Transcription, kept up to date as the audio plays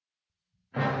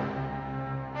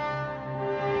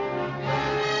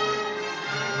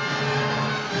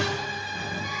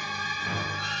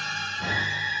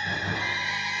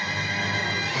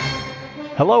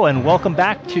Hello and welcome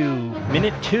back to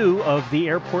Minute 2 of the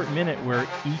Airport Minute, where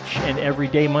each and every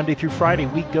day, Monday through Friday,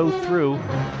 we go through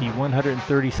the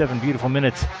 137 beautiful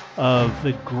minutes of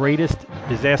the greatest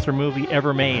disaster movie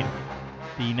ever made,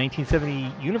 the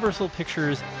 1970 Universal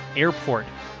Pictures Airport.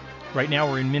 Right now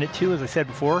we're in Minute 2, as I said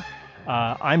before.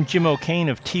 I'm Jim O'Kane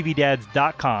of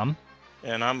TVDads.com.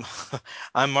 And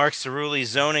I'm Mark Cerulli,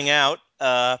 zoning out.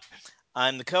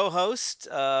 I'm the co-host,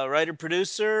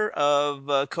 writer-producer of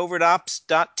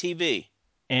covertops.tv.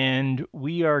 And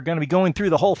we are going to be going through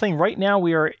the whole thing. Right now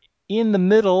we are in the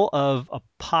middle of a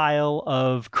pile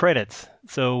of credits.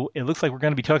 So it looks like we're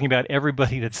going to be talking about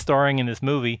everybody that's starring in this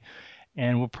movie.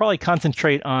 And we'll probably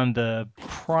concentrate on the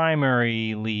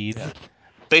primary leads. Yeah.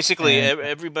 Basically,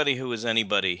 everybody who was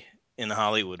anybody in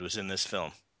Hollywood was in this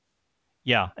film.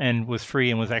 Yeah, and was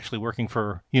free and was actually working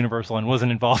for Universal and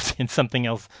wasn't involved in something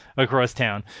else across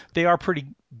town. They are a pretty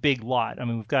big lot. I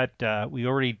mean, we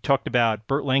already talked about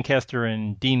Burt Lancaster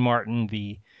and Dean Martin,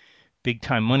 the big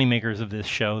time moneymakers of this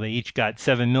show. They each got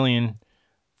 $7 million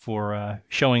for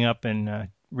showing up and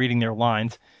reading their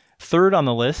lines. Third on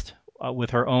the list, with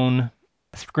her own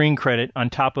screen credit on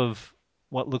top of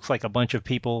what looks like a bunch of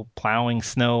people plowing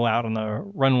snow out on the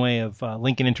runway of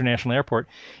Lincoln International Airport,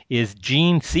 is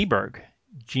JEAN SEBERG.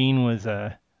 JEAN was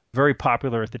very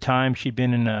popular at the time. She'd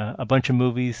been in a bunch of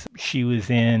movies. She was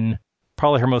in,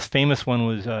 probably her most famous one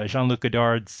was Jean-Luc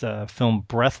Godard's film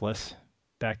Breathless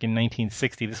back in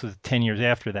 1960. This was 10 years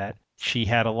after that. She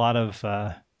had a lot of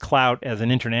clout as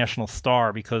an international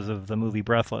star because of the movie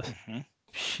Breathless. Mm-hmm.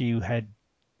 She had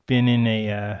been in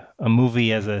a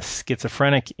movie as a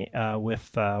schizophrenic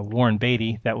with Warren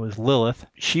Beatty. That was Lilith.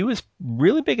 She was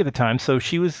really big at the time, so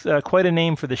she was quite a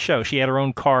name for the show. She had her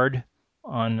own card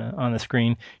on the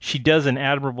screen. She does an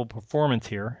admirable performance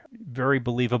here, very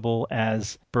believable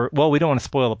as Bert. Well, we don't want to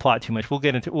spoil the plot too much. We'll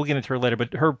get into her later,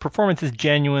 but her performance is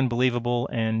genuine, believable,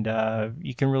 and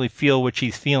you can really feel what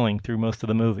she's feeling through most of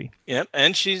the movie. Yep,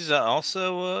 and she's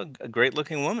also a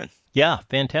great-looking woman. Yeah,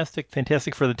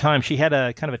 fantastic for the time. She had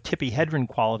a kind of a Tippi Hedren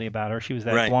quality about her. She was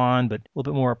that Right. blonde, but a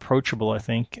little bit more approachable, I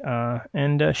think.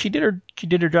 And she did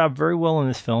her job very well in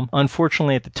this film.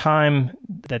 Unfortunately, at the time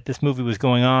that this movie was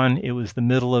going on, it was the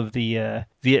middle of the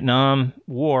Vietnam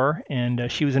War,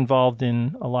 and she was involved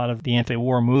in a lot of the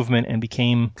anti-war movement and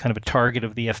became kind of a target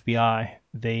of the FBI.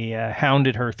 They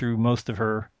hounded her through most of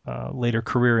her later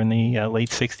career in the late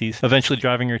 60s, eventually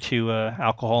driving her to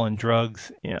alcohol and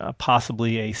drugs,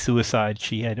 possibly a suicide.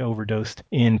 She had overdosed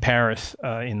in Paris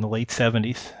in the late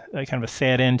 70s. Kind of a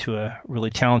sad end to a really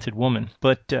talented woman.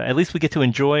 But at least we get to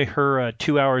enjoy her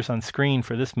 2 hours on screen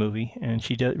for this movie, and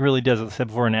she really does, as I said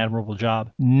before, an admirable job.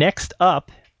 Next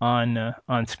up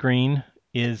on screen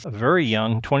is a very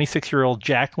young 26-year-old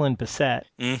Jacqueline Bisset.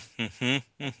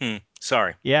 Mm-hmm.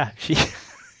 Sorry. Yeah,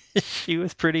 she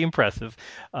was pretty impressive.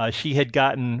 She had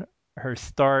gotten her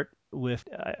start with,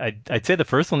 I'd say the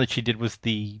first one that she did was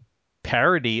the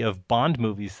parody of Bond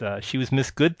movies. She was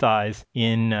Miss Goodthighs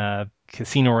in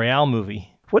Casino Royale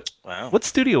movie. Wow. What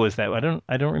studio was that?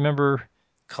 I don't remember.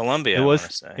 Columbia, I want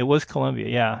to say. It was Columbia,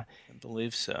 yeah. I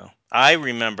believe so. I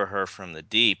remember her from The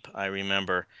Deep. I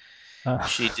remember Uh,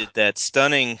 she did that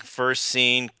stunning first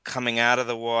scene coming out of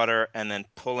the water and then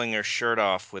pulling her shirt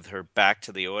off with her back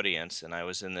to the audience. And I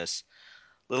was in this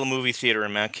little movie theater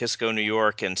in Mount Kisco, New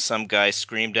York, and some guy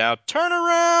screamed out, "Turn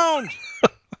around!"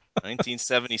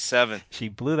 1977. she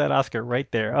blew that Oscar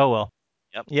right there. Oh well.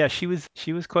 Yep. Yeah, she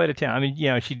was quite a talent. I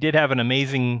mean, she did have an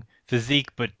amazing physique,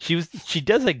 but she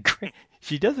does a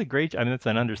great I mean, that's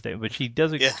an understatement, but she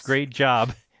does a Yes. great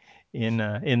job in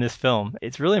this film.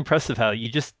 It's really impressive how you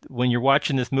just, when you're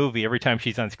watching this movie, every time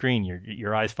she's on screen,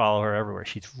 your eyes follow her everywhere.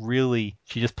 She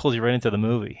just pulls you right into the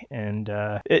movie. And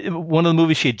one of the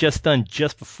movies she had just done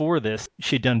just before this,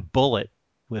 she had done Bullet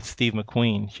with Steve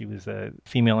McQueen. She was a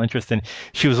female interest, and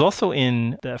she was also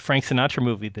in the Frank Sinatra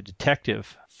movie, The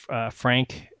Detective.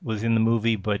 Frank was in the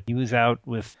movie, but he was out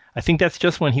with, I think that's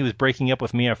just when he was breaking up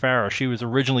with Mia Farrow. She was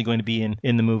originally going to be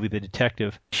in the movie The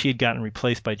Detective. She had gotten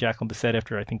replaced by Jacqueline Bisset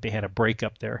after I think they had a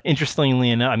breakup there. Interestingly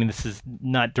enough, I mean, this is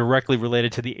not directly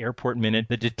related to the Airport Minute.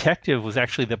 The Detective was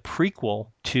actually the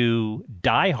prequel to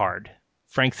Die Hard.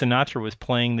 Frank Sinatra was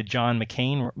playing the John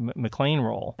McClane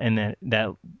role, and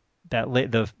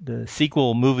the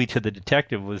sequel movie to The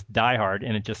Detective was Die Hard,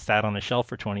 and it just sat on the shelf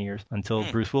for 20 years until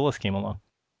Bruce Willis came along.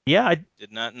 Yeah,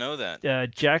 Did not know that.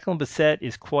 Jacqueline Bisset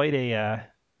is quite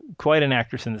an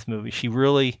actress in this movie.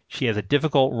 She has a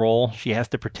difficult role. She has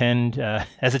to pretend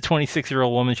as a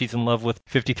 26-year-old woman she's in love with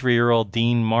 53-year-old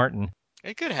Dean Martin.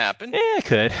 It could happen. Yeah, it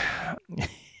could.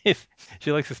 If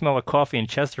she likes the smell of coffee and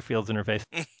Chesterfields in her face.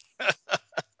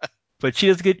 but she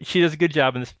does good. She does a good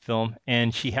job in this film,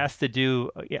 and she has to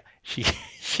do. Yeah, she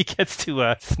she gets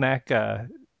to smack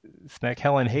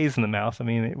Helen Hayes in the mouth. I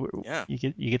mean, Yeah.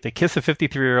 you get to kiss a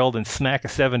 53-year-old and smack a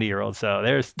 70-year-old. So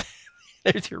there's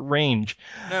your range.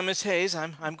 Now, Miss Hayes,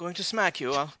 I'm going to smack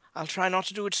you. I'll try not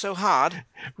to do it so hard.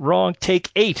 Wrong. Take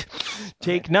 8. Okay.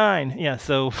 Take 9. Yeah.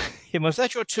 So it Was must.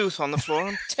 that your tooth on the floor?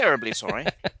 I'm terribly sorry.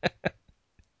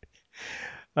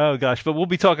 Oh gosh, but we'll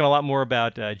be talking a lot more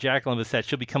about Jacqueline Bisset.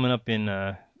 She'll be coming up in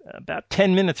about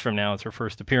 10 minutes from now. It's her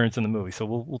first appearance in the movie, so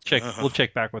we'll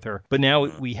check back with her. But now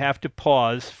we have to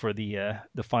pause for the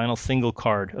final single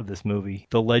card of this movie,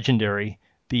 the legendary,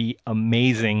 the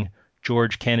amazing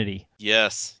George Kennedy.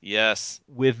 Yes, yes.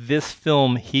 With this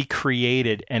film, he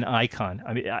created an icon.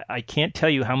 I mean, I can't tell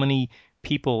you how many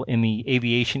people in the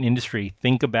aviation industry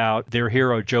think about their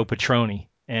hero, Joe Petroni.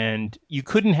 And you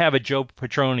couldn't have a Joe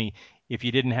Petroni if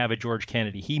you didn't have a George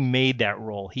Kennedy. He made that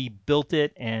role. He built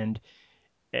it, and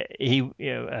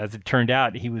as it turned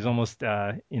out, he was almost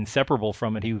inseparable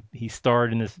from it. He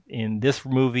starred in this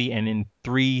movie and in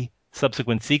 3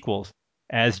 subsequent sequels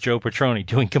as Joe Petroni,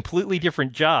 doing completely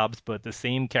different jobs, but the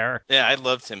same character. Yeah, I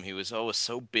loved him. He was always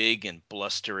so big and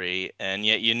blustery, and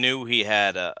yet you knew he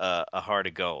had a heart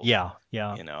of gold. Yeah,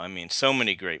 yeah. I mean, so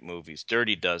many great movies.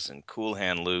 Dirty Dozen, Cool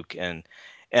Hand Luke, and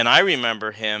I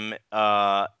remember him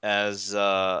as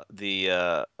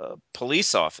the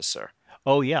police officer.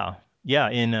 Oh yeah,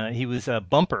 yeah. He was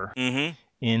Bumper Hmm.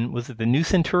 in, was it the New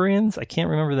Centurions? I can't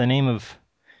remember the name of.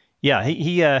 Yeah,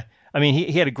 he I mean,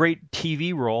 he had a great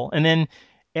TV role, and then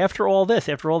after all this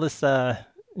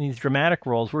these dramatic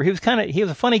roles, where he was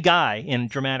a funny guy in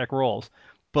dramatic roles,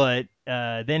 but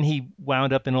then he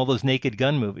wound up in all those Naked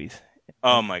Gun movies,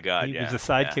 Oh and my God, he was yeah, a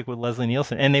yeah. sidekick with Leslie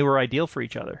Nielsen, and they were ideal for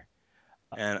each other.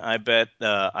 And I bet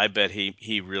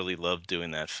he really loved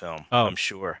doing that film. Oh, I'm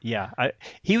sure. yeah.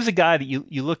 He was a guy that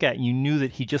you look at and you knew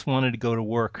that he just wanted to go to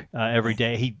work every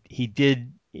day. He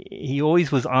did. He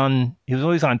was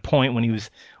always on point when he was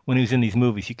in these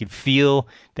movies. You could feel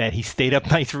that he stayed up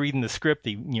nights reading the script.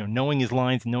 Knowing his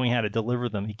lines, knowing how to deliver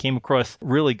them. He came across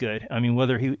really good. I mean,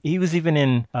 whether he was even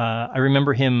in. I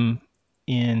remember him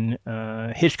in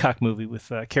Hitchcock movie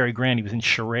with Cary Grant. He was in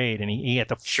Charade, and he had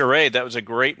to. Charade, that was a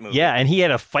great Yeah, movie. and he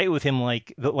had a fight with him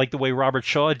like the way Robert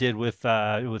Shaw did with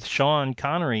Sean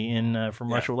Connery in From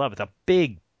Yeah, Russia with Love. It's a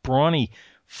big, brawny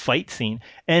fight scene,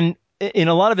 and in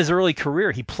a lot of his early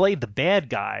career, he played the bad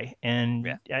guy, yeah.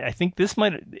 and I think this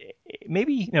might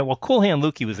maybe well, Cool Hand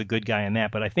Luke, he was a good guy in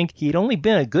that, but I think he'd only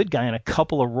been a good guy in a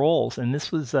couple of roles, and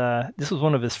this was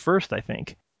one of his first, I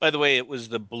think. By the way, it was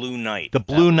The Blue Knight. The That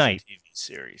Blue was a Knight. TV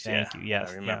series. Yeah, Thank you. I Yes.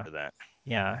 Yeah. remember that.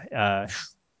 Yeah.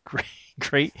 Great,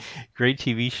 great, great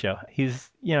TV show.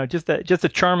 He's just a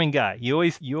charming guy. You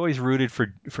always rooted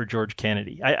for George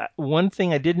Kennedy. One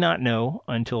thing I did not know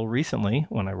until recently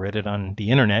when I read it on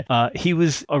the internet, he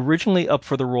was originally up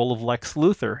for the role of Lex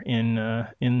Luthor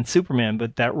in Superman,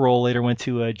 but that role later went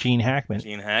to Gene Hackman.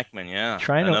 Gene Hackman, yeah,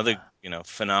 Trying to another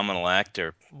phenomenal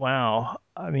actor. Wow.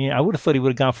 I mean, I would have thought he would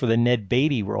have gone for the Ned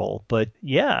Beatty role, but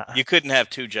yeah, You couldn't have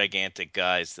two gigantic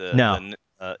guys. no.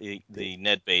 The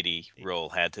Ned Beatty role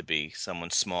had to be someone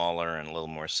smaller and a little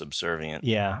more subservient.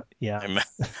 Yeah, I yeah.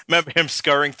 remember him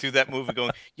scurrying through that movie,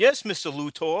 going, "Yes, Mister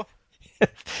Luthor."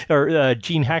 Or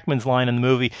Gene Hackman's line in the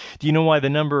movie. Do you know why the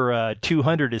number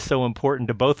 200 is so important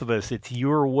to both of us? It's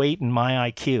your weight and my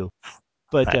IQ.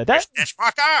 But Mr.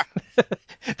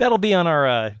 Spocker. that'll be on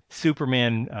our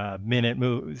Superman Yeah, minute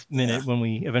when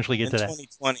we eventually get in to that.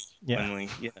 2020,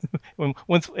 Yeah. when we,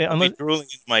 Once I'll be unless drooling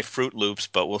into my Fruit Loops,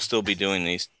 but we'll still be doing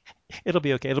these. it'll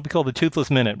be okay. It'll be called the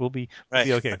Toothless Minute. We'll be Right.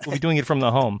 okay. We'll be doing it from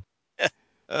the home.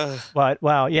 Uh, But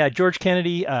wow, yeah, George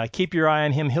Kennedy. Keep your eye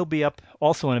on him. He'll be up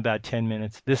also in about 10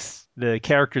 minutes. The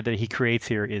character that he creates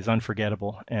here is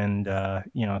unforgettable, and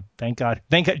thank God,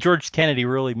 George Kennedy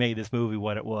really made this movie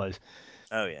what it was.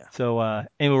 oh yeah. So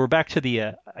anyway, we're back to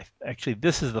the. Actually,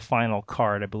 this is the final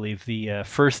card, I believe. The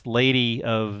first lady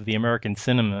of the American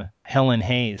cinema, Helen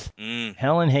Hayes. Mm.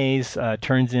 Helen Hayes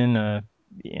turns in.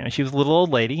 She was a little old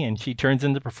lady, and she turns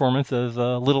in the performance of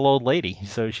a little old lady.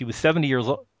 So she was 70 years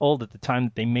old at the time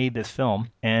that they made this film.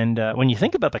 And when you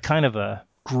think about the kind of a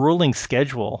grueling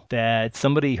schedule that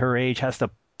somebody her age has to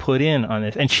put in on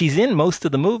this, and she's in most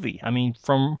of the movie. I mean,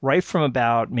 from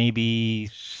about maybe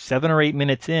 7 or 8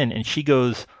 minutes in, and she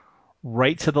goes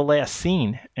right to the last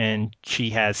scene, and she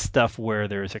has stuff where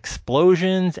there's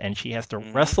explosions, and she has to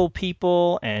Hmm. wrestle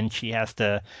people, and she has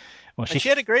to. Well, And she she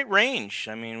had a great range.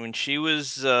 I mean, when she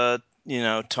was,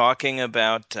 talking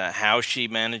about how she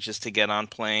manages to get on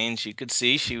planes, you could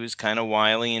see she was kind of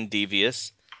wily and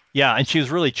devious. Yeah, and she was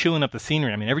really chewing up the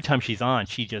scenery. I mean, every time she's on,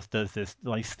 she just does this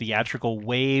like theatrical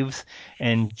waves,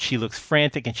 and she looks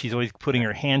frantic, and she's always putting Yeah.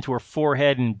 her hand to her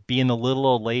forehead and being the little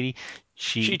old lady.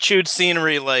 She She, chewed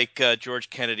scenery like George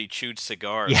Kennedy chewed yeah,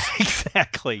 cigars.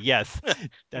 exactly. Yes,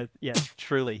 yes,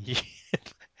 truly.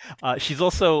 She's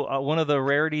also one of the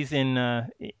rarities in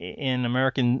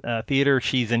American theater.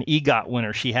 She's an EGOT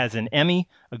winner. She has an Emmy,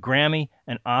 a Grammy,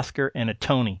 an Oscar, and a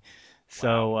Tony. Wow.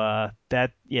 So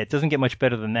that yeah, it doesn't get much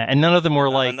better than that. And none of them were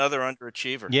like Another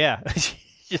underachiever. yeah,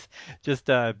 just just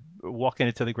walking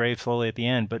it to the grave slowly at the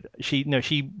end. But she no,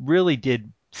 she really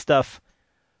did stuff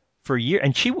for years,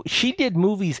 and she did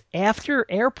movies after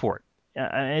Airport.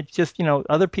 It's just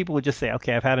other people would just say,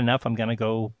 okay, I've had enough. I'm gonna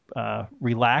go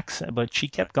relax. But she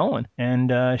kept going,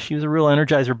 and she was a real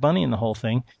Energizer bunny in the whole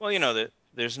thing. Well,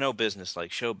 there's no business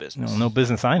like show No, no business.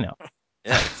 business I know.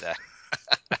 Yeah, exactly.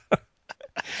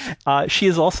 She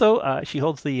is also she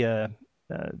holds the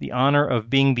honor of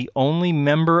being the only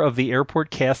member of the airport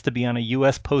cast to be on a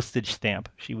U.S. postage stamp.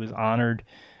 She was honored.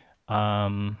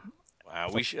 Um, Wow,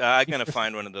 I'm gonna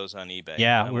find one of those on eBay.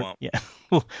 yeah, I we're won't. yeah.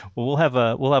 We'll have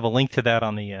a link to that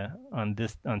on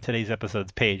today's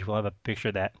episode's page. We'll have a picture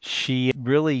of that. She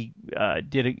really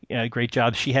did a great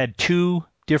job. She had two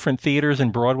different theaters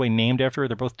in Broadway named after her.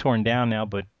 They're both torn down now,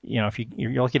 but if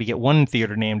you're lucky to get one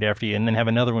theater named after you and then have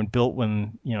another one built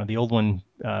when the old one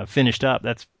finished up,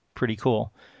 that's pretty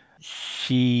cool.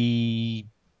 She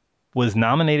was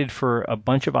nominated for a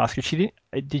bunch of Oscars.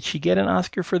 Did she get an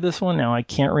Oscar for this one? Now I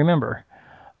can't remember.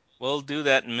 We'll do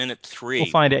that in minute We'll three.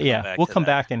 find We'll it. come Yeah, back we'll to come that.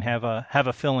 back and have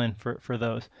a fill in for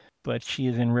those. But she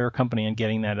is in rare company and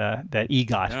getting that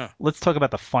EGOT. Yeah. Let's talk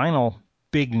about the final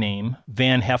big name,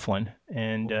 Van Heflin,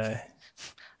 and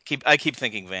I keep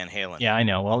thinking Van Halen. yeah, I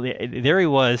know. Well, there he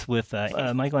was with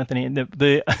Michael Anthony.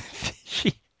 The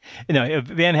she,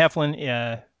 Van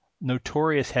Heflin,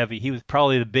 notorious heavy. He was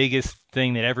probably the biggest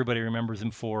thing that everybody remembers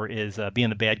him for is being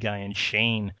the bad guy in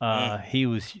Shane.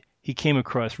 Mm. He came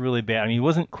across really bad. I mean, he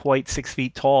wasn't quite 6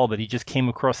 feet tall, but he just came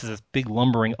across as this big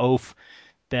lumbering oaf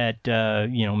that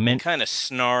He meant kind of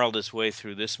snarled his way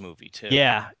through this movie too.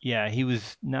 yeah, he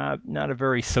was not a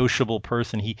very sociable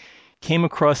person. He came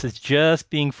across as just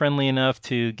being friendly enough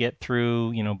to get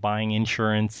through, buying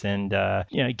insurance and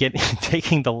get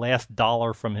taking the last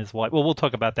dollar from his wife. Well, we'll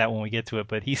talk about that when we get to it,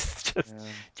 but he's just Yeah.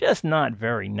 just not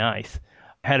very nice.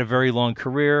 Had a very long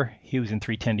career. He was in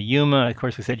 310 to Yuma. Of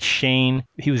course, we said Shane.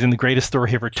 He was in The Greatest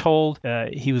Story Ever Told.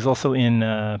 He was also in.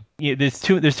 There's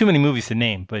too many movies to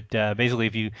name, but basically,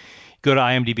 if you go to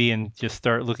IMDb and just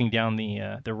start looking down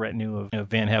the retinue of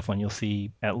Van Heflin, you'll see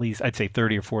at least I'd say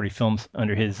 30 or 40 films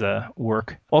under his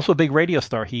work. Also a big radio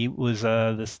star. He was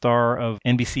the star of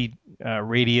NBC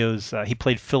Radio's. He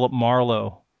played Philip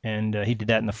Marlowe. And he did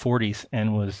that in the 40s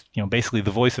and was, basically the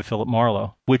voice of Philip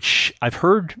Marlowe, which I've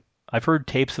heard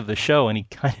tapes of the show, and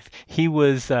he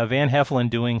was Van Heflin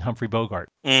doing Humphrey Bogart.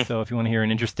 Mm. So if you want to hear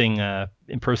an interesting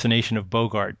impersonation of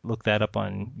Bogart, look that up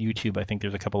on YouTube. I think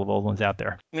there's a couple of old ones out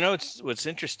there. What's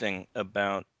interesting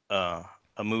about a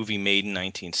movie made in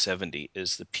 1970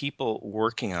 is the people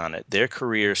working on it. Their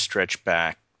careers stretch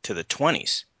back to the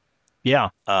 20s. Yeah,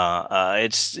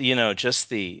 It's just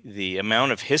the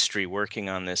amount of history working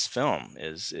on this film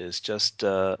is just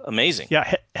amazing.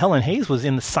 yeah. Helen Hayes was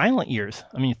in the silent years.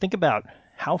 I mean, think about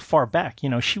how far back.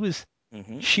 She was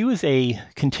Hmm. she was a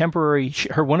contemporary.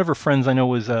 One of her friends I know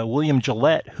was William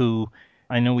Gillette, who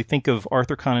I know we think of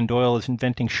Arthur Conan Doyle as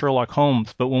inventing Sherlock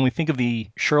Holmes, but when we think of the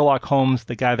Sherlock Holmes,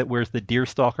 the guy that wears the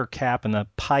deerstalker cap and the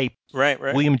pipe, Right.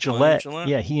 William William Gillette, Gillette.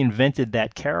 yeah, he invented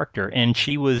that character, and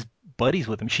she was buddies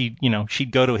with him.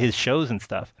 She'd go to his shows and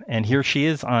stuff, and here she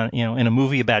is in a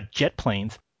movie about jet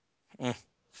planes. Mm.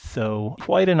 So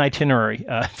quite an itinerary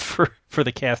for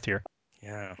the cast here.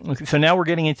 Yeah. Okay, so now we're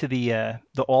getting into the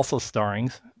also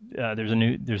starrings. There's a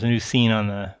new scene on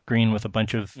the green with a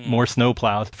bunch of Mm. more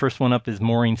snowplows. First one up is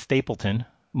Maureen Stapleton.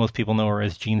 Most people know her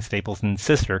as Jean Stapleton's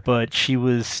sister, but she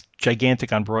was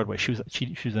gigantic on Broadway. She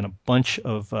was in a bunch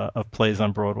of plays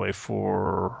on Broadway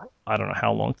for I don't know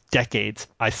how long, decades.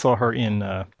 I saw her in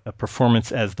a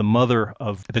performance as the mother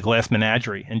of the Glass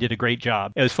Menagerie and did a great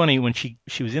job. It was funny when she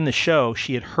was in the show.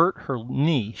 She had hurt her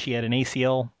knee. She had an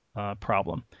ACL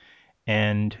problem,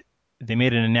 and they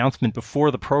made an announcement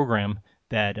before the program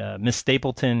that Miss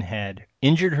Stapleton had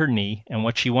injured her knee, and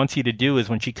what she wants you to do is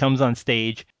when she comes on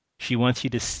stage, she wants you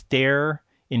to stare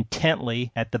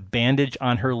intently at the bandage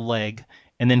on her leg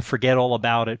and then forget all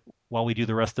about it while we do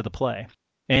the rest of the play.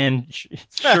 And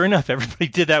sure enough, everybody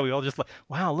did that. We all just like,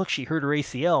 wow, look, she hurt her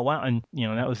ACL. Wow. And,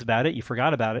 that was about it. You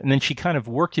forgot about it. And then she kind of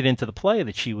worked it into the play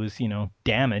that she was,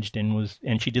 damaged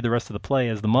and she did the rest of the play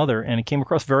as the mother. And it came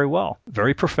across very well,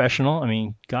 very professional. I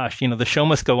mean, gosh, the show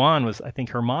must go on was, I think,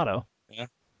 her motto. Yeah.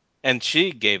 And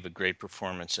she gave a great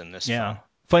performance in this Yeah. film.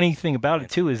 Funny thing about You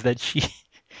it, too, is that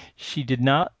she did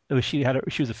not, she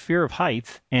was a fear of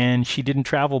heights and she didn't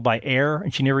travel by air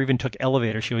and she never even took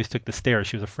elevators. She always took the stairs.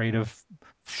 She was afraid of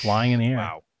flying in the air.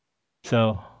 Wow.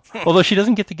 So, although she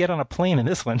doesn't get to get on a plane in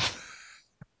this one,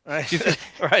 she's just,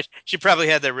 Right. She probably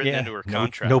had that written yeah, into her no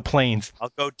contract. planes.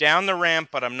 I'll go down the ramp,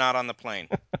 but I'm not on the plane.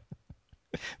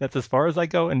 That's as far as I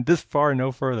go, and this far,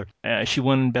 no further. She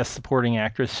won Best Supporting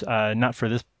Actress, not for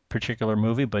this particular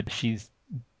movie, but she's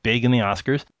big in the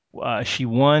Oscars. She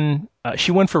won.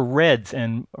 She won for Reds,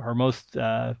 and her most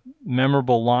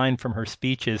memorable line from her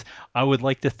speech is, "I would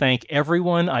like to thank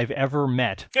everyone I've ever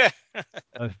met."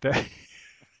 A very,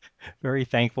 very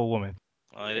thankful woman.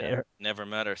 Well, I never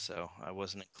met her, so I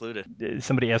wasn't included.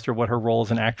 Somebody asked her what her role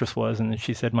as an actress was, and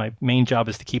she said, "My main job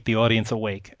is to keep the audience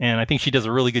awake." And I think she does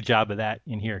a really good job of that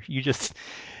in here.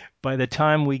 By the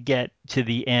time we get to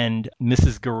the end,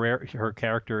 Mrs. Guerrero, her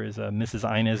character is Mrs.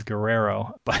 Inez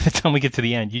Guerrero. By the time we get to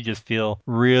the end, you just feel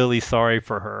really sorry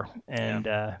for her, Yeah. and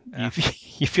you Yeah.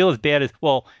 you feel as bad as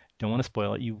well. Don't want to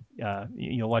spoil it.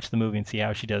 You'll watch the movie and see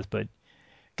how she does, but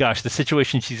gosh, the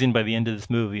situation she's in by the end of this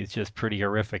movie is just pretty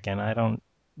horrific, and I don't.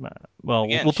 Uh, well,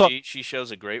 Again, we'll talk. she shows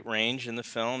a great range in the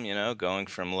film, going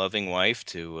from loving wife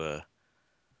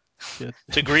Just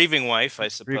to grieving wife, I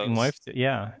grieving suppose. wife.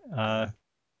 Yeah. Uh,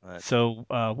 but So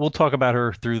we'll talk about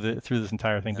her through this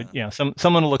entire thing. But yeah. yeah,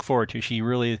 someone to look forward to. She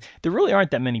really there really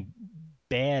aren't that many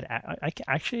bad.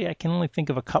 Actually I can only think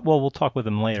of a couple. Well, we'll talk with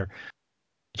them later.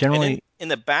 And Generally, in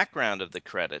the background of the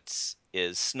credits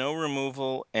is snow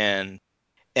removal and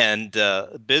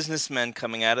businessmen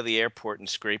coming out of the airport and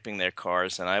scraping their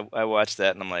cars. And I watched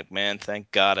that and I'm like, man, thank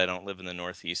God I don't live in the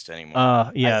Northeast anymore.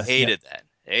 I yeah, yeah. hated that.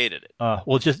 Hated it.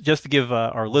 Well, just to give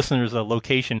our listeners a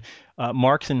location,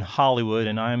 Mark's in Hollywood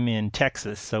and I'm in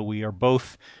Texas, so we are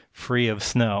both free of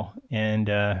snow. And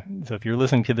so if you're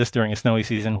listening to this during a snowy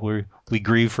season, we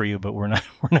grieve for you, but we're not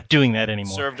we're not doing that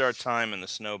anymore. Served our time in the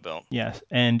snow belt. Yes,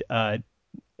 and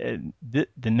the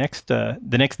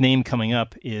next name coming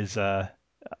up is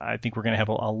I think we're going to have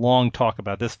a long talk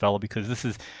about this fellow because this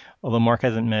is although Mark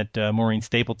hasn't met Maureen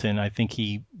Stapleton, I think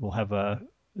he will have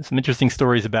some interesting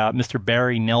stories about Mr.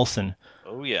 Barry Nelson,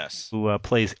 Oh, yes. who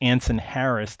plays Anson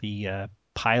Harris, the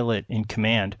pilot in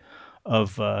command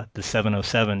of the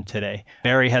 707 today.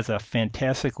 Barry has a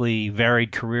fantastically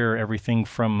varied career, everything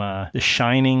from The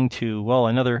Shining to well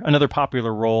another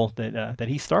popular role that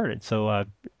he started. So,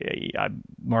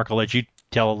 Mark, I'll let you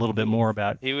tell a little bit He more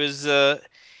about. he was the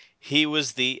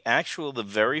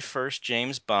very first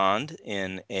James Bond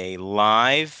in a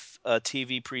live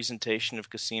TV presentation of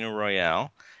Casino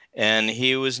Royale, and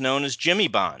he was known as Jimmy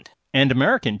Bond. And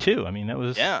American too. I mean, that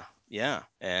was Yeah, yeah.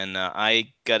 And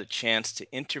I got a chance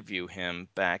to interview him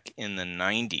back in the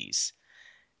 90s.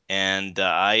 And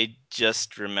I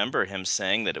just remember him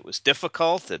saying that it was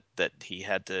difficult, that he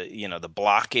had to, the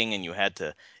blocking, and you had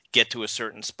to get to a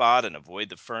certain spot and avoid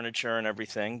the furniture and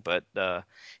everything. But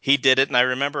he did it. And I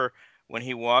remember when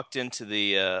he walked into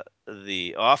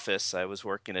the office, I was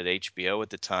working at HBO at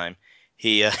the time.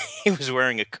 He he was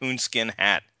wearing a coonskin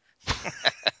hat.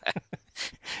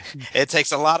 It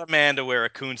takes a lot of man to wear a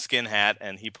coonskin hat,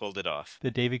 and he pulled it off.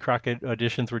 the Davy Crockett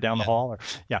auditions were down the Yeah. hall, or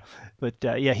yeah. But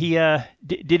yeah, he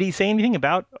did he say anything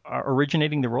about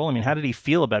originating the role? I mean, how did he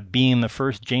feel about being the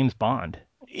first James Bond?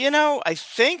 I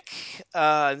think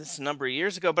this is a number of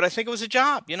years ago, but I think it was a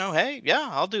job. Hey, yeah,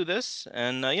 I'll do this.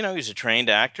 And he's a trained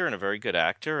actor and a very good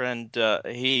actor. And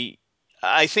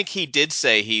I think he did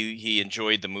say he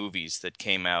enjoyed the movies that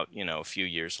came out, a few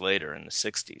years later in the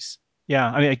 '60s. Yeah,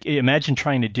 I mean, imagine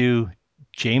trying to do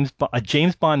a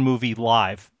James Bond movie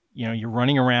live. You're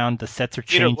running around, the sets are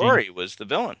Peter changing. Lorre was the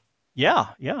villain. Yeah,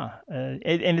 yeah,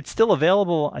 and it's still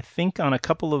available. I think on a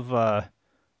couple of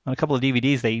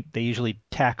DVDs. They usually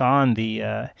tack on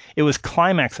the. It was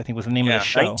Climax, I think, was the name of the Yeah,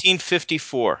 show.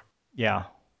 1954. Yeah,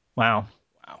 wow.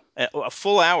 Wow, a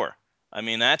full hour. I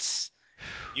mean,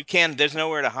 you can't. There's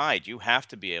nowhere to hide. You have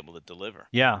to be able to deliver.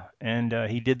 Yeah, and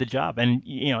he did the job, and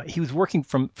he was working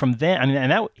from then. I mean,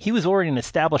 and that he was already an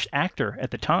established actor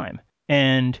at the time,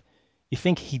 and you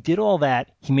think he did all that.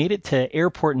 He made it to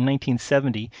airport in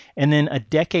 1970, and then a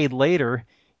decade later,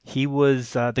 he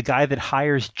was the guy that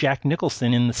hires Jack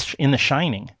Nicholson in The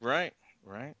Shining. Right,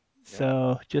 right. Yeah.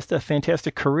 So just a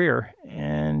fantastic career,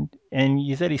 and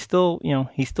you said he still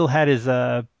had his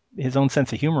own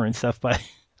sense of humor and stuff, but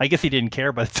I guess he didn't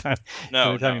care by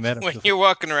No, the time no. you met him. When you're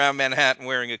walking around Manhattan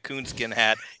wearing a coonskin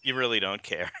hat, you really don't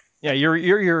care. Yeah, you're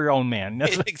your own man.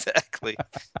 Exactly.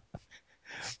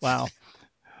 Wow.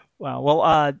 Wow.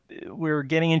 Well, we're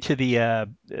getting into the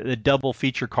double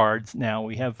feature cards now.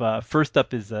 We have first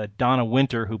up is Dana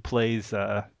Wynter, who plays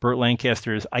Burt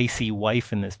Lancaster's icy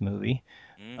wife in this movie.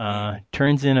 Hmm.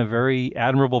 Turns in a very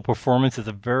admirable performance as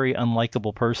a very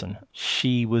unlikable person.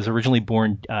 She was originally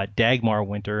born Dagmar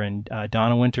Winter, and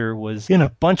Donna Winter was in a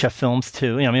bunch of films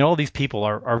too. I mean, all these people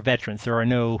are veterans. There are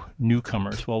no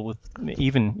newcomers. Well, with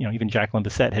even Jacqueline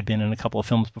Bisset had been in a couple of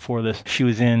films before this. She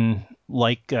was in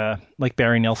like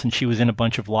Barry Nelson. She was in a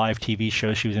bunch of live TV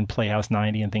shows. She was in Playhouse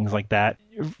 90 and things like that.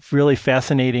 Really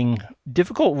fascinating,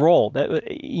 difficult role.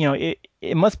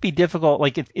 It must be difficult.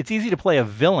 Like it's easy to play a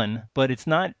villain, but it's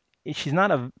not. She's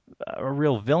not a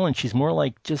real villain. She's more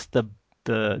like just the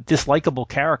dislikable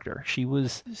character. She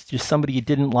was just somebody you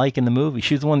didn't like in the movie.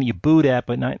 She was the one that you booed at,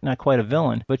 but not quite a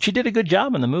villain. But she did a good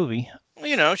job in the movie.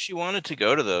 Well, she wanted to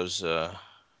go to those uh,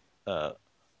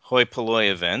 hoi polloi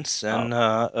events,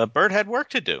 Uh, and Bert had work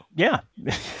to do. yeah.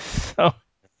 So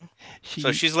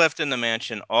So she she's left in the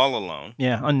mansion all alone.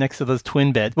 Yeah, on next to those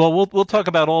twin beds. Well, we'll talk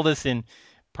about all this in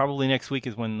probably next week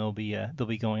is when they'll be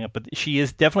going up. But she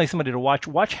is definitely somebody to watch.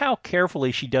 Watch how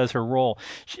carefully she does her role,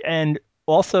 and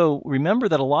also remember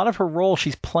that a lot of her role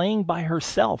she's playing by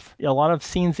herself. A lot of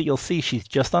scenes that you'll see, she's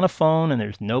just on a phone and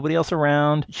there's nobody else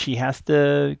around. She has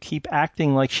to keep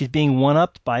acting like she's being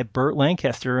one-upped by Burt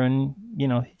Lancaster, and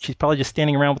she's probably just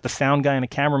standing around with the sound guy and the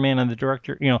cameraman and the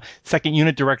director, second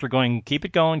unit director going, keep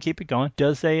it going, keep it going.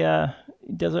 Does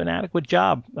an adequate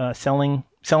job selling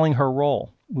her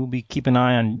role. We'll be keeping an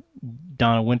eye on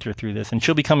Donna Wynter through this, and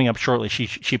she'll be coming up shortly.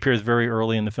 She appears very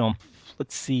early in the film.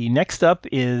 Let's see. Next up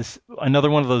is another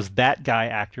one of those that guy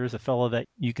actors, a fellow that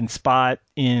you can spot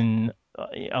in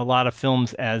a lot of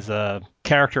films as a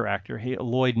character actor.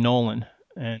 Lloyd Nolan,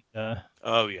 and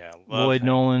Oh yeah, love Lloyd him.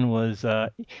 Nolan was.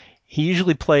 He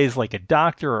usually plays like a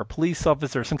doctor or a police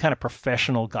officer or some kind of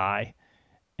professional guy,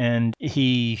 and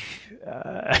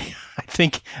I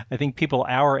think people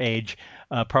our age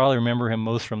probably remember him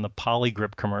most from the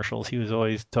Polygrip commercials. He was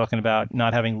always talking about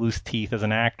not having loose teeth as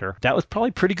an actor. That was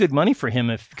probably pretty good money for him,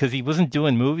 if because he wasn't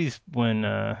doing movies when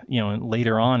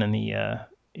later on in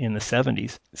the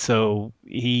 70s. So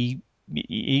he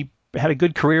had a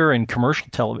good career in commercial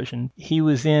television. He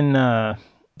was in a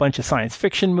bunch of science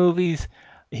fiction movies.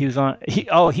 He was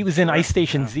in Ice Sure.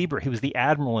 Station Yeah. Zebra. He was the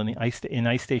admiral in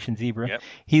Ice Station Zebra. Yep.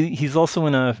 He's also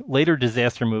in a later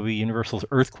disaster movie, Universal's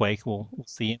Earthquake. We'll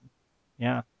see him.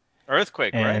 Yeah,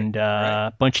 Earthquake. Right. and Right.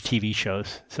 a bunch of TV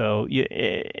shows. So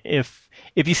if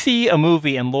you see a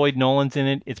movie and Lloyd Nolan's in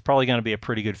it, it's probably going to be a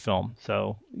pretty good film.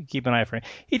 So keep an eye for him.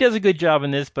 He does a good job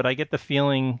in this, but I get the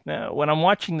feeling when I'm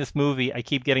watching this movie, I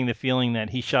keep getting the feeling that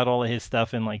he shot all of his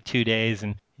stuff in like 2 days,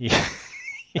 and yeah.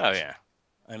 Oh yeah.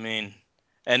 I mean,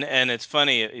 and it's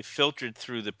funny. It filtered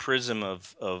through the prism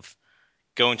of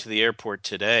going to the airport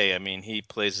today. I mean, he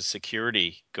plays a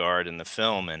security guard in the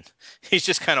film, and he's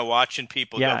just kind of watching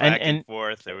people Yeah, go and back and and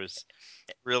forth. There was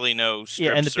really no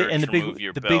Yeah, strip and search, remove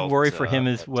your the big worry belt for him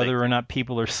is type whether or thing. not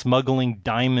people are smuggling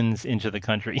diamonds into the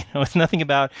country. It's nothing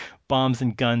about bombs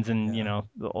and guns and Yeah.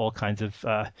 all kinds of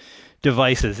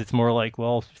devices. It's more like,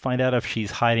 well, find out if she's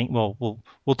hiding. Well,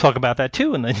 we'll talk about that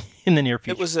too in the in the near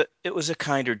future. It was a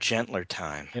kinder, gentler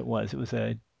time. It was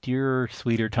a dearer,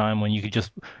 sweeter time when you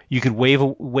could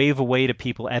wave away to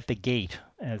people at the gate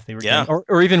as they were Yeah. getting,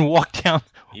 or even You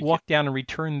could. walk down and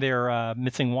return their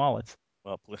missing wallets.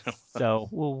 Well, So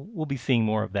we'll be seeing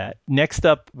more of that. Next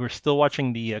up, we're still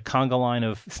watching the conga line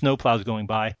of snowplows going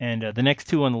by, and the next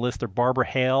two on the list are Barbara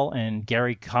Hale and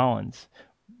Gary Collins.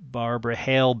 Barbara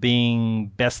Hale being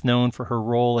best known for her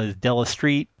role as Della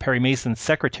Street, Perry Mason's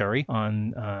secretary,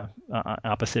 on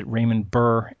opposite Raymond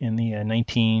Burr in the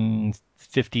 1950s,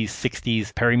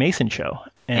 60s Perry Mason show.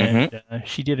 And hmm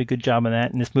she did a good job of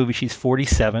that. In this movie, she's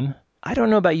 47. I don't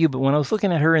know about you, but when I was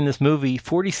looking at her in this movie,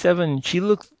 47, she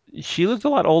looked a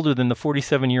lot older than the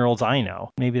 47-year-olds I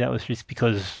know. Maybe that was just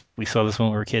because we saw this when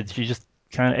we were kids. She just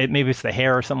maybe it's the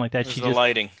hair or something like It that. was She the just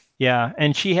lighting. Yeah,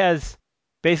 and she has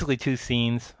basically two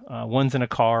scenes. One's in a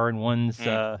car and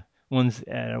Mm. one's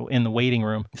in the waiting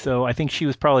room. So I think she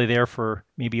was probably there for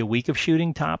maybe a week of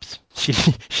shooting tops. She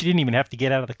didn't even have to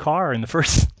get out of the car in the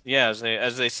first. Yeah,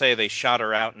 as they say, they shot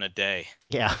her out in a day.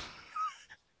 Yeah,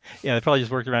 yeah. They probably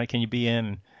just worked around. Can you be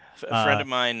in? A friend Uh, of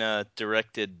mine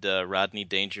directed Rodney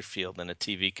Dangerfield in a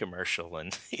TV commercial,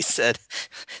 and he said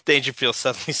Dangerfield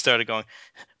suddenly started going,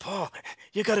 "Paul,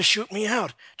 you got to shoot me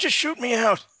out. Just shoot me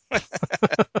out."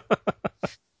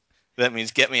 That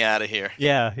means get me out of here.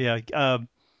 yeah, yeah.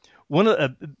 One of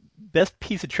the best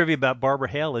piece of trivia about Barbara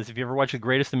Hale is if you ever watch The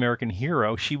Greatest American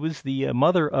Hero, she was the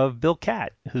mother of Bill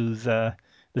Catt, who's the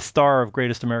star of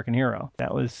Greatest American Hero.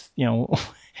 That was,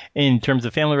 in terms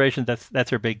of family relations, that's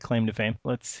her big claim to fame.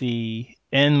 Let's see.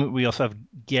 And we also have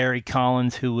Gary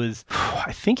Collins, who was,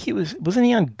 I think wasn't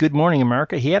he on Good Morning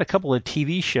America? He had a couple of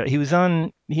TV shows.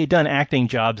 He had done acting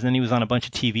jobs, and then he was on a bunch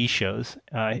of TV shows.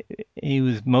 He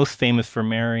was most famous for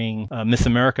marrying Miss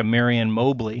America, Marianne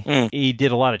Mobley. Mm. He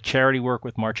did a lot of charity work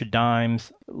with March of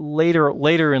Dimes. Later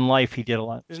in life, he did a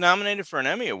lot. He was nominated for an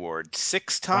Emmy Award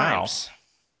 6 Wow. times.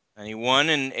 And he won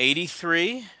in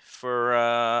 83 for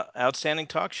Outstanding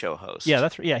Talk Show Yeah, Host.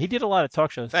 that's yeah. He did a lot of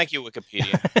talk shows. Thank you,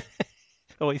 Wikipedia.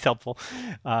 Always helpful.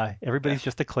 Yeah. Everybody's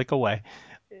just a click away.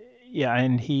 Yeah,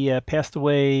 and he passed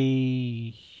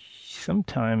away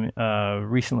sometime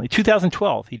recently.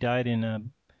 2012. He died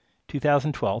in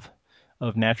 2012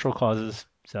 of natural causes.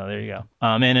 So there you go.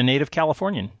 And a native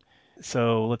Californian.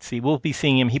 So let's see. We'll be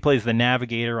seeing him. He plays the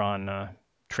navigator on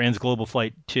Transglobal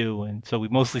Flight 2, and so we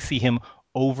mostly see him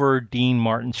over Dean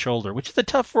Martin's shoulder, which is a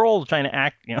tough role trying to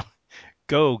act,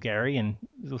 go, Gary. And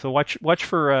so watch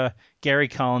for Gary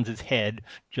Collins' head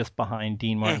just behind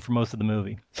Dean Martin Mm. for most of the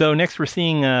movie. So next we're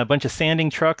seeing a bunch of sanding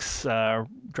trucks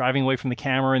driving away from the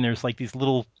camera, and there's like these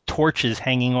little torches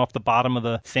hanging off the bottom of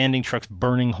the sanding trucks,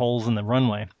 burning holes in the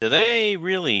runway. Do they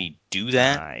really do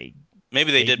that? I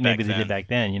Maybe they did back Maybe they did then. back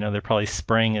then. They're probably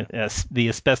spraying the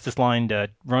asbestos-lined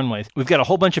runways. We've got a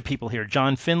whole bunch of people here: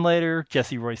 John Finlater,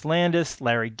 Jesse Royce Landis,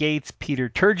 Larry Gates, Peter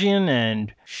Turgeon,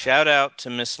 and Shout out to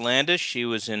Miss Landis. She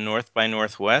was in North by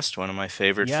Northwest, one of my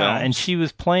favorite yeah, and films. she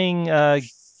was playing Cary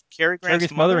Grant's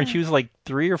Kerrigan's mother, and she mother? was like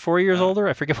 3 or 4 years Oh, older.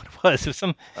 I forget what it was. It was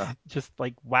some oh, just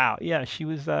like wow. Yeah, she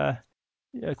was yeah,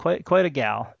 quite a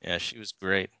gal. yeah, she was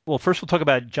great. Well, first we'll talk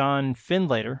about John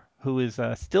Finlater, who is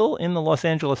still in the Los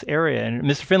Angeles area. And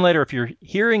Mr. Finlater, if you're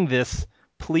hearing this,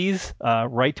 please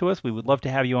write to us. We would love to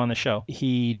have you on the show.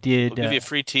 He We'll did, give you a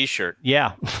free T-shirt.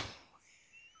 yeah.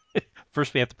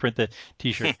 First, we have to print the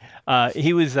T-shirt.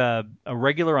 He was a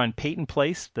regular on Peyton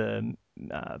Place, the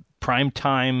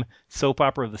primetime soap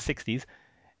opera of the '60s.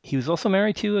 He was also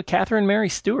married to Catherine Mary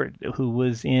Stewart, who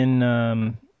was in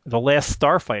The Last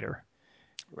Starfighter.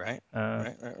 Right, Uh,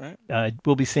 right.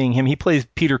 we'll be seeing him. He plays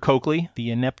Peter Coakley,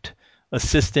 the inept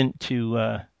assistant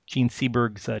to Gene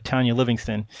Seberg's Tanya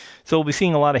Livingston. So we'll be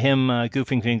seeing a lot of him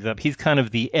goofing things up. He's kind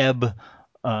of the Ebb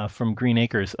from Green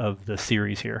Acres of the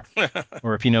series here.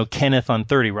 Or if you know Kenneth on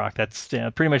 30 Rock, that's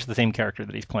pretty much the same character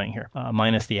that he's playing here,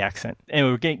 minus the accent.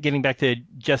 Anyway, we're getting back to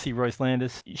Jesse Royce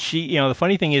Landis. The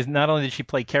funny thing is, not only did she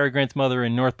play Cary Grant's mother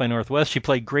in North by Northwest, she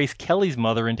played Grace Kelly's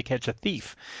mother in To Catch a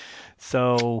Thief.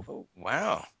 So Oh,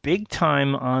 wow. big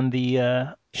time on the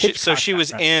So Hitchcock she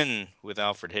was background. in with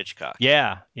Alfred Hitchcock.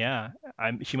 Yeah.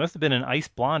 She must have been an ice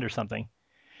blonde or something.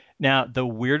 Now, the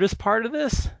weirdest part of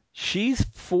this, she's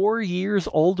 4 years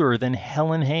older than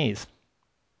Helen Hayes.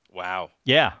 Wow.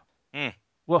 Yeah. Hmm.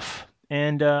 Woof.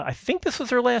 And I think this was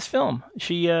her last film.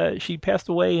 She passed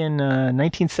away in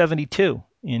 1972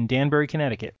 in Danbury,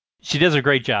 Connecticut. She does a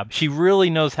great job. She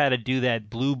really knows how to do that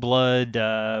blue blood,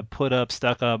 put up,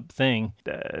 stuck up thing.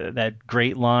 That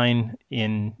great line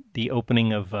in the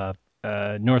opening of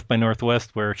North by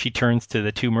Northwest where she turns to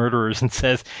the two murderers and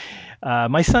says,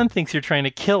 "My son thinks you're trying to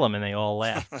kill him," and they all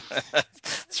laugh.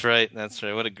 That's right. That's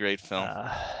right. What a great film.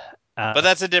 Uh, But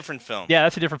that's a different film. yeah,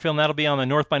 that's a different film. That'll be on the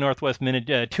North by Northwest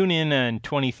minute. Tune in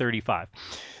 2035.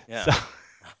 Yeah. So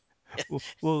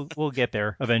we'll get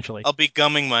there eventually. I'll be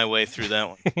gumming my way through that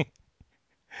one.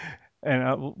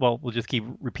 And well, we'll just keep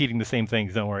repeating the same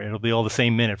things. Don't worry, it'll be all the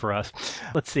same minute for us.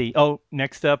 Let's see. Oh,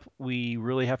 next up, we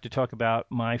really have to talk about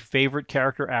my favorite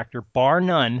character actor, bar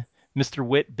none, Mr.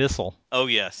 Whit Bissell. Oh,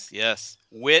 yes.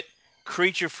 Wit,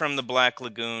 creature from the Black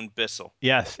Lagoon, Bissell.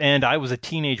 Yes, and I was a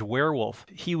teenage werewolf.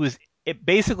 He was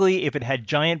basically, if it had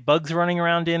giant bugs running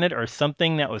around in it or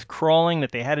something that was crawling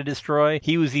that they had to destroy,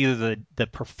 he was either the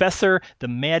professor, the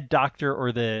mad doctor,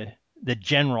 or the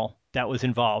general that was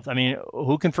involved. I mean,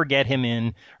 who can forget him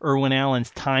in Irwin Allen's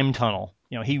Time Tunnel?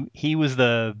 He was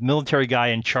the military guy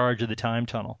in charge of the time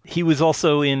tunnel. He was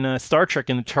also in Star Trek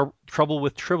in the Trouble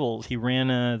with Tribbles. He ran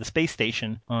the space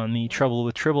station on the Trouble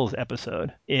with Tribbles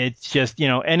episode. It's just,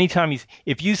 anytime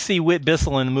if you see Whit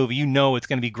Bissell in the movie, you know it's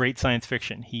going to be great science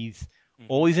fiction. He's Hmm.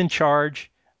 always in charge.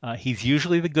 He's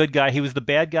usually the good guy. He was the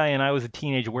bad guy, and I was a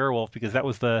teenage werewolf because that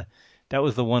was the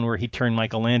one where he turned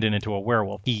Michael Landon into a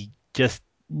werewolf. He just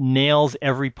nails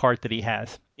every part that he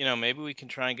has. Maybe we can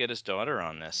try and get his daughter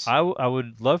on this. I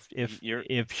would love You're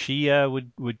if she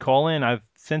would call in. I've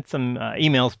sent some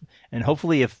emails, and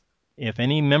hopefully if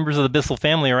any members of the Bissell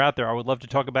family are out there, I would love to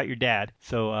talk about your dad.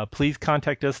 So please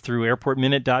contact us through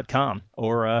airportminute.com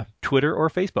or Twitter or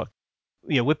Facebook.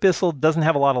 Yeah, Whit Bissell doesn't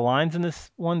have a lot of lines in this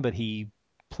one, but he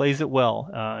plays it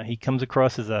well. He comes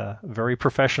across as a very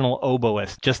professional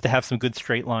oboist, just to have some good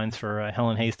straight lines for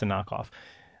Helen Hayes to knock off.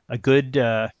 A good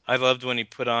I loved when he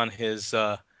put on his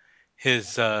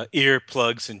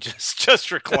earplugs and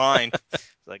just reclined.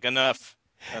 Like enough,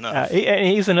 enough.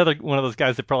 he's another one of those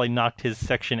guys that probably knocked his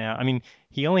section out. I mean,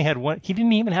 he only had one. He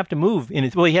didn't even have to move in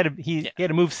his. Well, Yeah, he had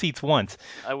to move seats once.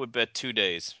 I would bet 2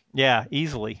 days. Yeah,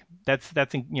 easily. That's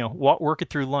work it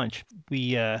through lunch.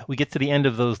 We get to the end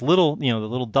of those little the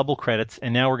little double credits,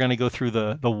 and now we're going to go through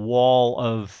the wall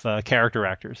of character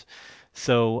actors.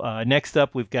 So next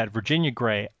up, we've got Virginia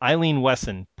Gray, Eileen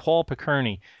Wesson, Paul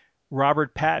Picerni,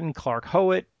 Robert Patton, Clark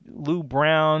Howitt, Lou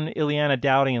Brown, Ileana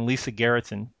Dowding, and Lisa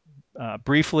Gerritsen.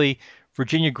 Briefly,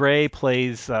 Virginia Gray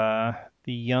plays the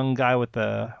young guy with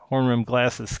the horn-rimmed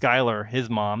glasses, Skylar, his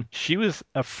mom. She was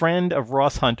a friend of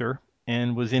Ross Hunter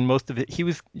and was in most of it. She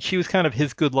was kind of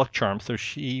his good luck charm, so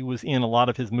she was in a lot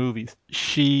of his movies.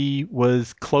 She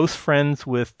was close friends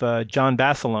with John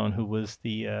Basilone, who was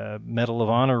the Medal of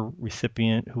Honor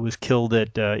recipient who was killed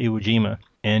at Iwo Jima.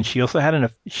 And she also had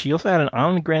an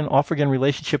on-again, off-again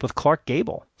relationship with Clark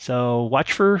Gable. So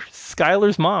watch for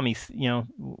Skylar's mom.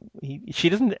 She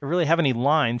doesn't really have any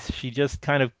lines. She just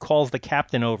kind of calls the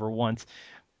captain over once.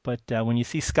 But when you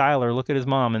see Skylar, look at his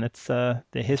mom, and that's the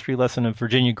history lesson of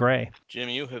Virginia Gray. Jim,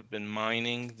 you have been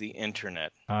mining the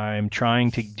internet. I'm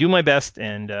trying to do my best,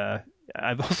 and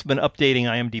I've also been updating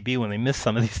IMDb when they miss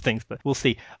some of these things, but we'll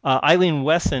see. Eileen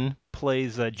Wesson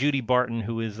plays Judy Barton,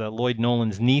 who is Lloyd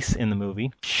Nolan's niece in the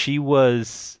movie. She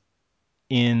was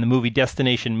in the movie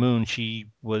Destination Moon. She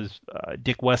was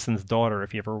Dick Wesson's daughter.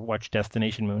 If you ever watched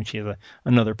Destination Moon, she has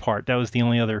another part. That was the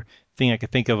only other thing I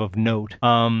could think of note.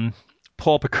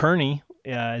 Paul Picerni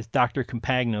is Dr.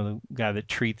 Campagno, the guy that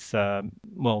treats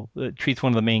one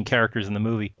of the main characters in the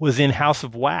movie. Was in House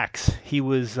of Wax. He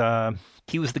was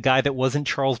the guy that wasn't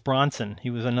Charles Bronson.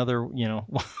 He was another,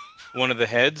 One of the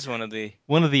heads, one of the.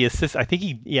 one of the assists. I think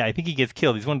he gets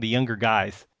killed. He's one of the younger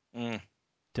guys. Mm.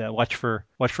 Watch for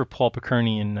Paul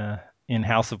Picerni in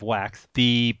House of Wax.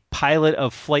 The pilot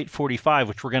of Flight 45,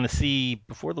 which we're going to see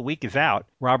before the week is out,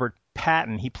 Robert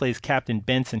Patton, he plays Captain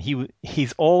Benson.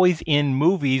 He's always in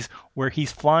movies where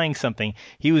he's flying something.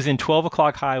 He was in 12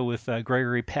 O'Clock High with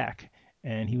Gregory Peck,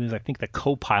 and he was, I think, the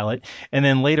co-pilot. And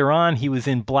then later on, he was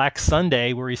in Black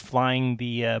Sunday, where he's flying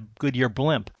the Goodyear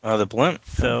blimp. Oh, the blimp.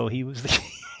 So he was.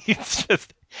 It's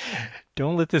just.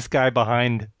 Don't let this guy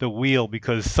behind the wheel,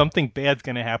 because something bad's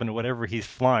going to happen to whatever he's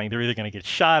flying. They're either going to get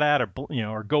shot at,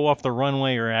 or go off the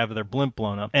runway, or have their blimp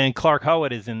blown up. And Clark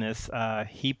Howitt is in this.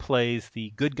 He plays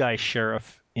the good guy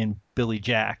sheriff in Billy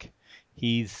Jack.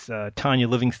 He's Tanya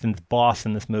Livingston's boss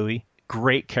in this movie.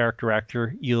 Great character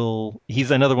actor.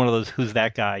 He's another one of those who's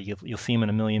that guy. You'll see him in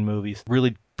a million movies.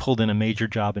 Really pulled in a major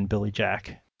job in Billy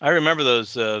Jack. I remember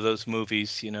those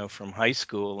movies, from high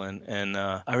school, and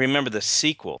I remember the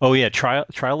sequel. Oh yeah,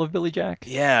 Trial of Billy Jack.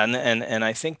 Yeah, and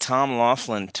I think Tom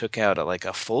Laughlin took out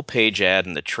a full page ad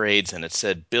in the trades, and it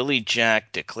said Billy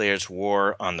Jack declares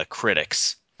war on the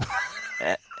critics.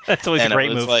 That's always and a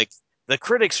great it was move. like the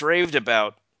critics raved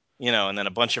about, and then a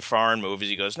bunch of foreign movies.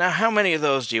 He goes, now how many of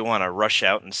those do you want to rush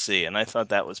out and see? And I thought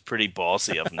that was pretty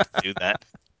ballsy of him to do that.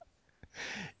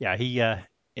 Yeah, he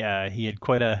had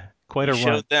quite a He run.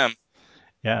 showed them.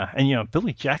 Yeah, and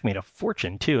Billy Jack made a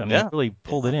fortune too. I mean, Yeah. really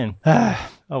pulled it in. Oh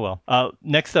well.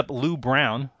 Next up, Lou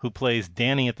Brown, who plays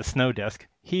Danny at the snow desk.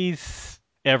 He's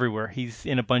everywhere. He's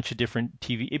in a bunch of different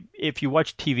TV. If you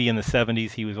watch TV in the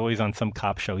 '70s, he was always on some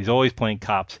cop show. He's always playing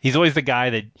cops. He's always the guy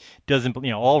that doesn't,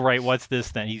 all right, what's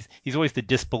this then? He's always the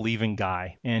disbelieving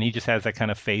guy, and he just has that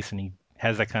kind of face, and he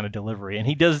has that kind of delivery, and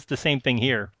he does the same thing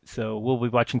here. So we'll be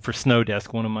watching for Snow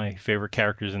Desk, one of my favorite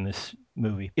characters in this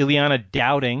movie. Ileana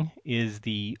Dowding is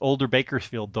the older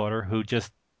Bakersfield daughter who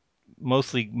just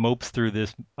mostly mopes through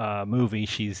this movie.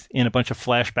 She's in a bunch of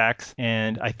flashbacks,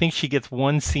 and I think she gets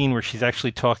one scene where she's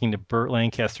actually talking to Burt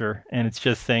Lancaster, and it's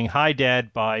just saying, "Hi,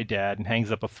 Dad, bye, Dad," and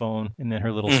hangs up a phone, and then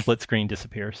her little split screen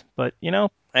disappears. But,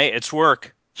 Hey, it's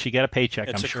work. she got a paycheck,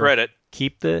 It's I'm a sure. credit.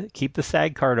 Keep the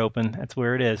SAG card open. That's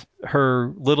where it is.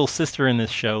 Her little sister in this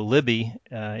show, Libby,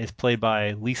 is played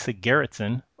by Lisa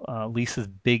Gerritsen. Lisa's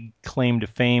big claim to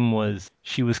fame was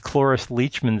she was Cloris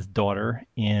Leachman's daughter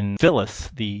in Phyllis,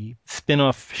 the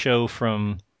spin-off show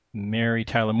from Mary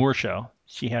Tyler Moore Show.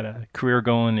 She had a career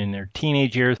going in her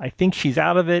teenage years. I think she's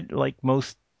out of it, like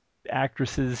most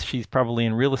actresses. She's probably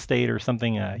in real estate or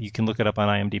something. You can look it up on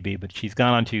IMDb, but she's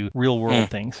gone on to real Hmm. world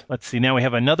things. Let's see. Now we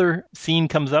have another scene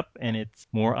comes up, and it's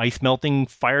more ice melting,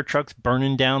 fire trucks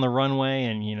burning down the runway,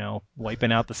 and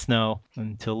wiping out the snow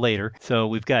until later. So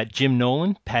we've got Jim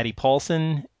Nolan, Patty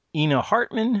Paulson, Ina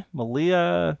Hartman,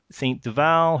 Malia St.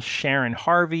 Duval, Sharon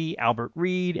Harvey, Albert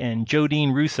Reed, and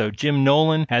Jodine Russo. Jim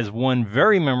Nolan has one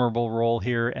very memorable role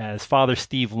here as Father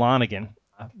Steve Lonigan.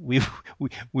 We,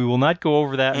 we will not go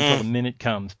over that until Mm. the minute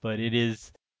comes, but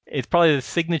it's probably the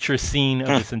signature scene of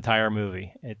Hmm. this entire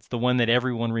movie. It's the one that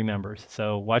everyone remembers.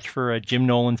 So watch for Jim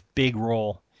Nolan's big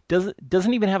role.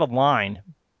 Doesn't even have a line,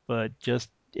 but just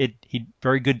he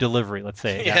very good delivery. Let's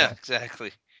say it that Yeah, way.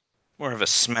 exactly. More of a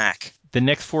smack. The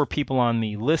next four people on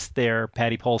the list there,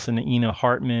 Patty Paulson, Ina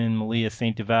Hartman, Malia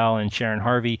St. Duval, and Sharon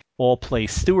Harvey, all play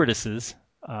stewardesses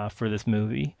for this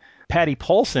movie. Patty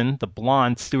Paulson, the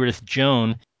blonde stewardess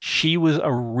Joan, she was a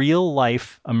real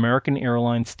life American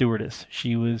Airlines stewardess.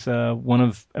 She was one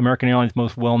of American Airlines'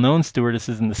 most well known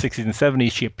stewardesses in the 60s and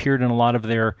 70s. She appeared in a lot of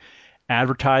their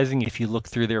advertising. If you look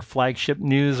through their flagship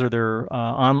news or their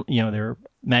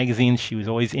magazines, she was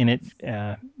always in it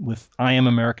with "I Am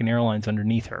American Airlines"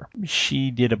 underneath her.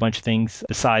 She did a bunch of things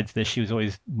besides this. She was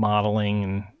always modeling,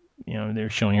 and they're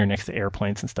showing her next to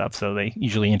airplanes and stuff. So they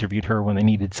usually interviewed her when they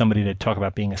needed somebody to talk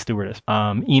about being a stewardess.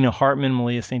 Ina Hartman,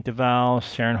 Malia St. Duval,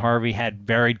 Sharon Harvey had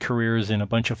varied careers in a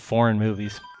bunch of foreign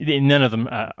movies. None of them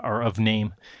are of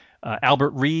name.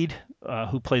 Albert Reed,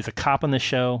 who plays a cop on the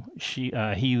show, he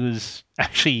was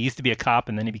actually he used to be a cop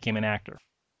and then he became an actor.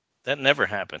 That never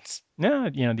happens. No,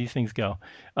 these things go.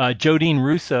 Jodine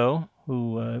Russo,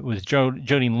 who was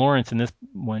Jodine Lawrence in this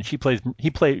one, she played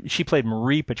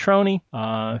Marie Petroni.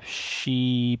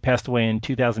 She passed away in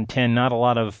 2010. Not a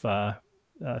lot of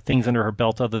things under her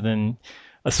belt other than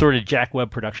assorted Jack Webb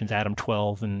productions, Adam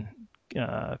 12, and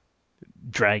uh,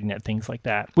 Dragnet, things like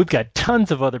that. We've got tons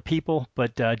of other people,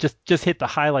 but just hit the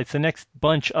highlights. The next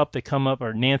bunch up that come up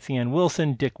are Nancy Ann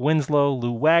Wilson, Dick Winslow,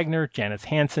 Lou Wagner, Janice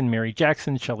Hansen, Mary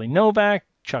Jackson, Shelley Novak,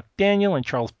 Chuck Daniel, and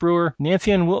Charles Brewer.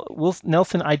 Nancy Ann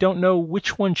Nelson, I don't know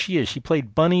which one she is. She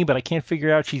played Bunny, but I can't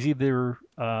figure out she's either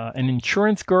an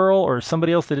insurance girl or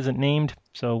somebody else that isn't named,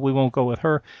 so we won't go with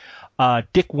her.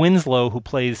 Dick Winslow, who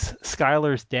plays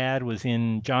Skylar's dad, was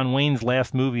in John Wayne's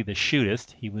last movie, The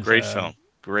Shootist. He was Great film. I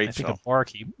Great think a film.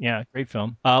 barkeep. Yeah, great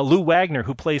film. Lou Wagner,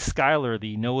 who plays Skylar,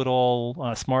 the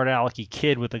know-it-all, smart alecky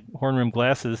kid with the horn-rimmed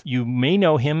glasses. You may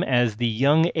know him as the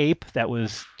young ape that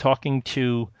was talking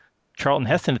to Charlton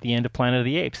Heston at the end of Planet of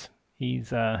the Apes.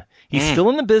 He's Mm. still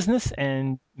in the business,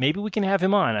 and maybe we can have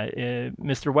him on.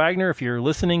 Mr. Wagner, if you're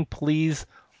listening, please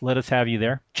let us have you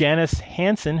there. Janice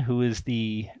Hansen, who is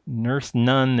the nurse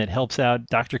nun that helps out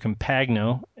Dr.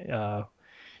 Compagno,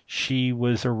 she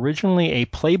was originally a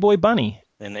Playboy bunny.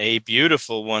 And a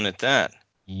beautiful one at that.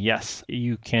 Yes,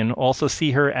 you can also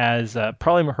see her as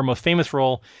probably her most famous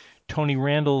role, Tony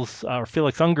Randall's or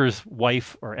Felix Unger's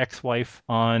wife or ex-wife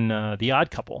on The Odd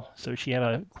Couple. So she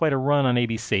had quite a run on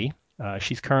ABC.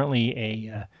 She's currently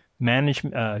a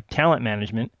talent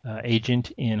management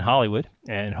agent in Hollywood,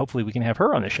 and hopefully we can have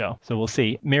her on the show. So we'll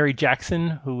see. Mary Jackson,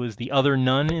 who was the other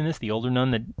nun in this, the older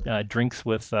nun that drinks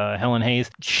with Helen Hayes,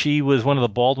 she was one of the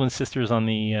Baldwin sisters on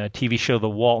the TV show The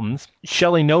Waltons.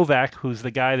 Shelley Novak, who's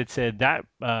the guy that said that.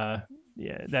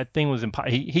 Yeah, that thing was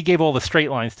he gave all the straight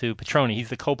lines to Petroni. He's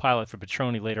the co-pilot for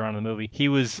Petroni later on in the movie. He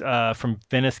was from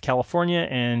Venice, California,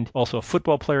 and also a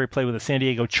football player. He played with the San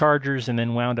Diego Chargers and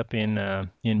then wound up in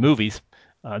movies.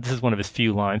 This is one of his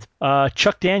few lines.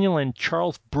 Chuck Daniel and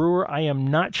Charles Brewer, I am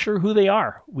not sure who they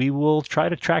are. We will try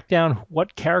to track down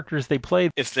what characters they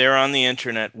played If they're on the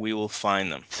internet, we will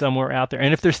find them. somewhere out there.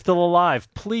 And if they're still alive,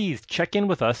 please check in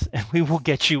with us and we will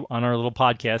get you on our little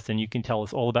podcast and you can tell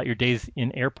us all about your days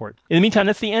in airport. In the meantime,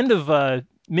 that's the end of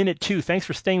minute 2. Thanks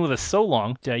for staying with us so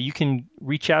long. You can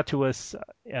reach out to us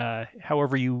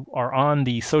however you are on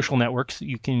the social networks.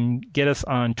 You can get us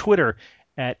on Twitter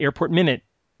at Airport Minute.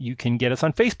 You can get us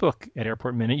on Facebook at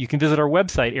Airport Minute. You can visit our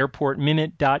website,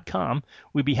 airportminute.com.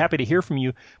 We'd be happy to hear from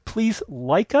you. Please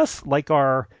like us, like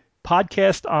our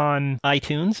podcast on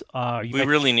iTunes. We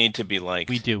really need to be We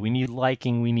liked. do. We need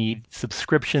liking. We need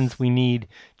subscriptions. We need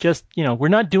we're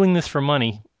not doing this for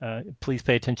money. Please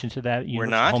pay attention to that. We're Universal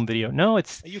not? Home Video. No, Are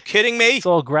you kidding me? it's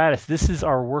all gratis. This is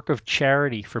our work of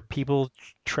charity for people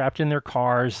trapped in their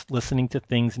cars, listening to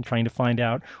things and trying to find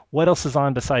out what else is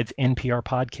on besides NPR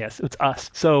podcasts. It's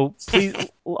us. So please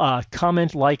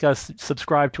comment, like us,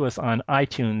 subscribe to us on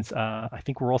iTunes. I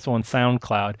think we're also on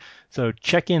SoundCloud. So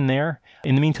check in there.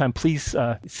 In the meantime, please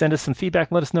send us some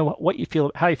feedback. Let us know what you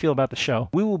feel, how you feel about the show.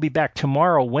 We will be back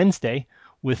tomorrow, Wednesday,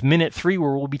 with Minute 3,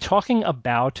 where we'll be talking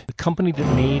about the company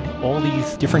that made all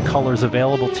these different colors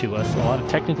available to us, a lot of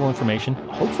technical information,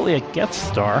 hopefully a guest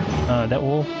star that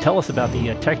will tell us about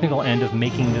the technical end of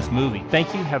making this movie.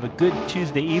 Thank you. Have a good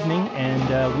Tuesday evening,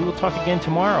 and we will talk again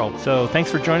tomorrow. So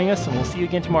thanks for joining us, and we'll see you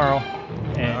again tomorrow.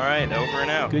 And all right, over and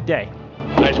out. Good day.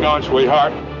 Nice going,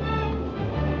 sweetheart.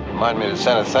 Remind me to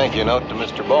send a thank you note to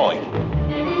Mr. Bowling.